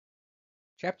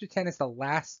Chapter 10 is the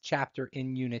last chapter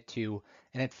in Unit 2,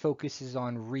 and it focuses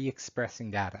on re-expressing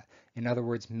data. In other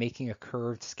words, making a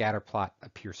curved scatter plot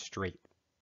appear straight.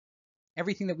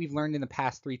 Everything that we've learned in the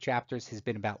past 3 chapters has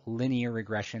been about linear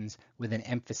regressions with an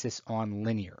emphasis on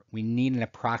linear. We need an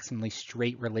approximately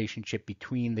straight relationship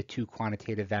between the 2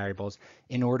 quantitative variables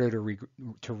in order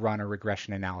to run a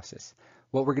regression analysis.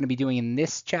 What we're going to be doing in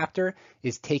this chapter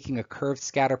is taking a curved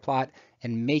scatter plot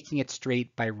and making it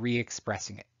straight by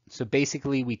re-expressing it. So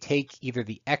basically, we take either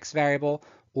the x variable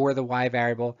or the y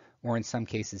variable, or in some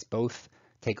cases both,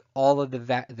 take all of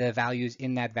the values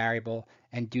in that variable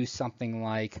and do something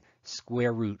like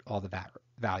square root all the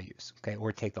values, okay?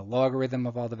 Or take the logarithm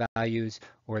of all the values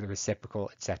or the reciprocal,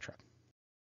 etc.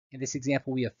 In this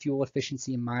example, we have fuel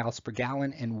efficiency in miles per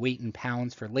gallon and weight in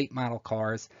pounds for late model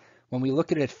cars. When we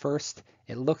look at it first,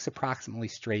 it looks approximately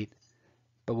straight,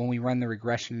 but when we run the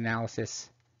regression analysis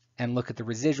and look at the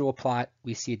residual plot,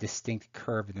 we see a distinct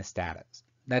curve in this data.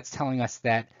 That's telling us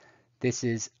that this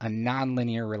is a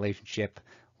nonlinear relationship.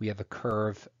 We have a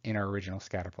curve in our original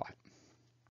scatter plot.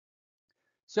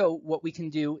 So what we can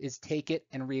do is take it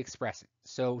and re-express it.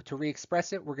 So to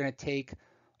re-express it, we're going to take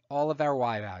all of our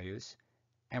y values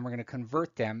and we're going to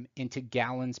convert them into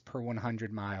gallons per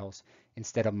 100 miles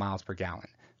instead of miles per gallon.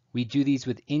 We do these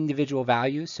with individual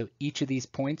values, so each of these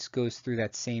points goes through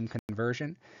that same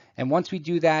conversion. And once we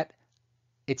do that,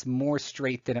 it's more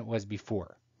straight than it was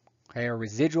before. Okay, our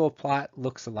residual plot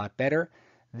looks a lot better.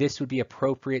 This would be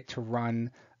appropriate to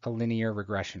run a linear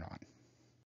regression on.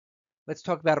 Let's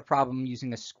talk about a problem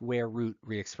using a square root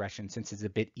re-expression since it's a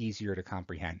bit easier to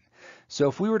comprehend. So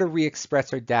if we were to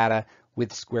re-express our data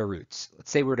with square roots,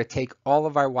 let's say we were to take all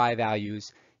of our y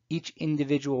values, each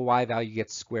individual y value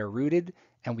gets square rooted,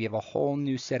 and we have a whole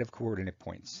new set of coordinate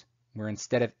points, where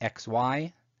instead of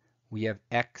xy, we have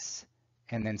x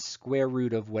and then square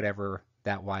root of whatever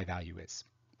that y value is.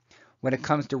 When it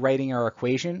comes to writing our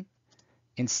equation,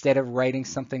 instead of writing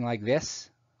something like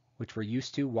this, which we're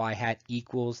used to, y hat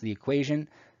equals the equation,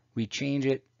 we change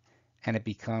it and it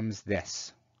becomes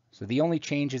this. So the only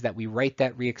change is that we write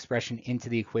that re-expression into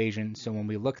the equation. So when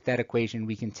we look at that equation,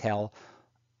 we can tell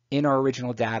in our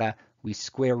original data, we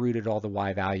square rooted all the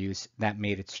y values. That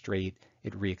made it straight.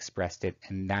 It re-expressed it.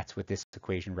 And that's what this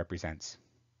equation represents.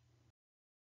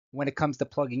 When it comes to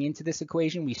plugging into this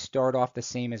equation, we start off the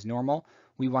same as normal.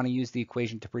 We want to use the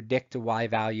equation to predict a y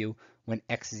value when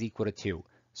x is equal to 2.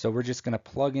 So we're just going to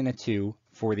plug in a 2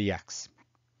 for the x.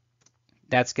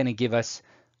 That's going to give us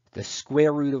the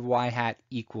square root of y hat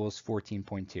equals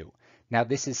 14.2. Now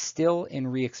this is still in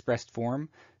re-expressed form.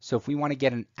 So if we want to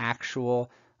get an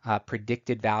actual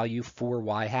predicted value for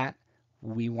y hat,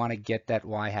 we want to get that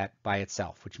y hat by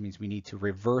itself, which means we need to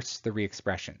reverse the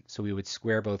re-expression. So we would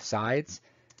square both sides.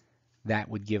 That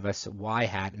would give us y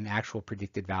hat an actual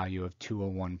predicted value of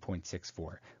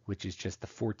 201.64, which is just the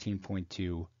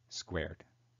 14.2 squared.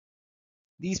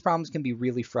 These problems can be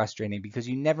really frustrating because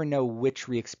you never know which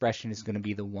re-expression is going to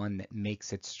be the one that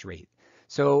makes it straight.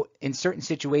 So in certain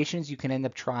situations, you can end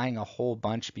up trying a whole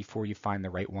bunch before you find the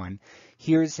right one.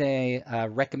 Here's a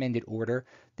recommended order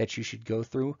that you should go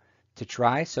through to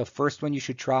try. So first one you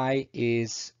should try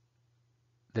is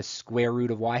the square root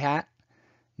of y hat.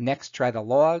 Next, try the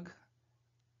log.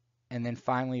 And then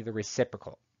finally the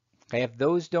reciprocal. Okay, if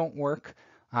those don't work,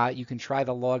 you can try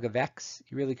the log of x.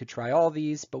 You really could try all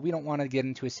these, but we don't want to get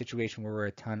into a situation where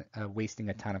we're wasting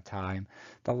a ton of time.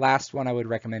 The last one I would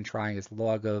recommend trying is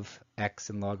log of x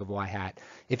and log of y hat.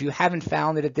 If you haven't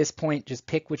found it at this point, just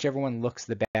pick whichever one looks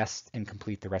the best and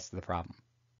complete the rest of the problem.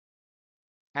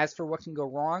 As for what can go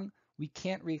wrong, we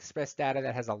can't re-express data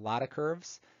that has a lot of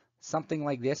curves. Something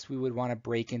like this, we would want to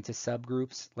break into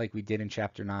subgroups like we did in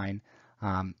Chapter 9.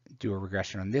 Do a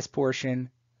regression on this portion,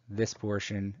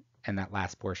 and that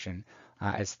last portion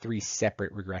as 3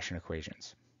 separate regression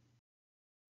equations.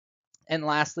 And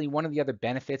lastly, one of the other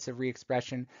benefits of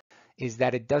re-expression is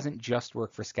that it doesn't just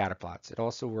work for scatterplots. It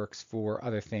also works for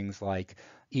other things like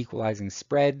equalizing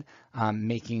spread,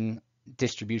 making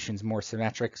distributions more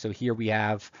symmetric. So here we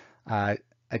have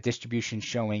a distribution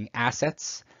showing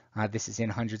assets. This is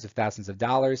in hundreds of thousands of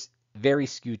dollars. Very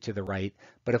skewed to the right,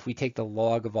 but if we take the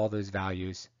log of all those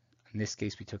values, in this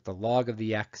case we took the log of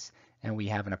the x, and we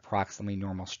have an approximately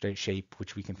normal straight shape,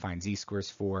 which we can find z-scores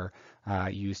for,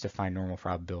 use to find normal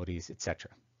probabilities,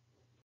 etc.